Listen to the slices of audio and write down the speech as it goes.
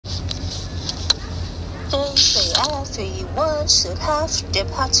They say everyone should have their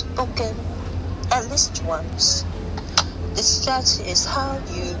heart spoken at least once. This just is how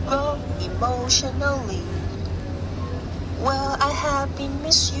you grow emotionally. Well, I have been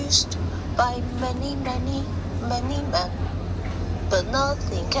misused by many men, but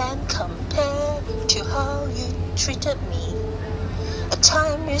nothing can compare to how you treated me. At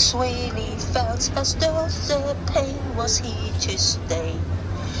times really felt as though the pain was here to stay.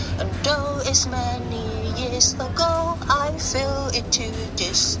 And though it's many years ago, I feel it to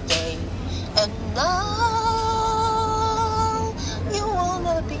this day. And now you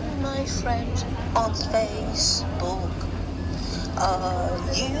wanna be my friend on Facebook. Are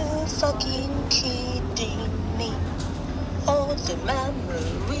you fucking kidding me? All the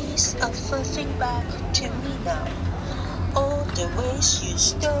memories are flooding back to me now. All the ways you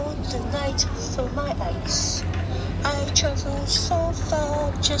stole the night from my eyes. I traveled so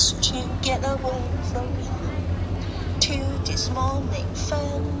far just to get away from you. Till this morning,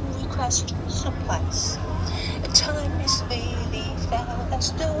 fan request supplies. At times really felt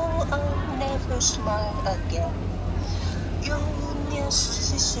as though I'll never smile again. You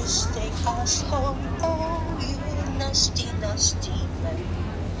narcissistic asshole, oh you nasty man.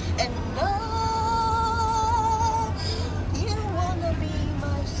 And now you wanna be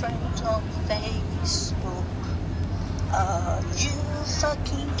my friend on Facebook. Are you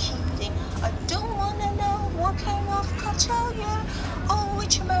fucking kidding? I don't wanna know what kind of cartel you're, or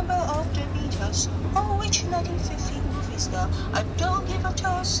which member of the Beatles, or which 1950 movie star. I don't give a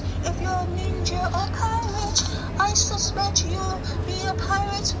toss if you're ninja or pirate. I suspect you'll be a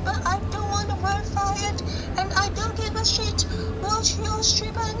pirate, but I don't wanna verify it, and I don't give a shit what your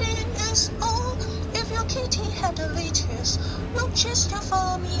stripper name is. Oh, if your kitty had the latest, look just to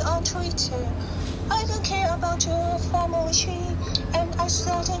follow me on Twitter. I don't care about your family tree, and I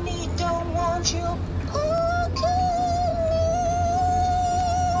certainly don't want you poking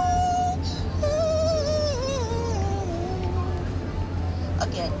me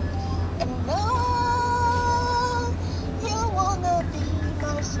again. And now you wanna be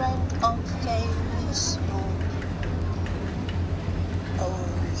my friend on Facebook. Oh,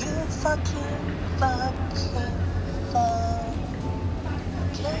 you fucking fuck.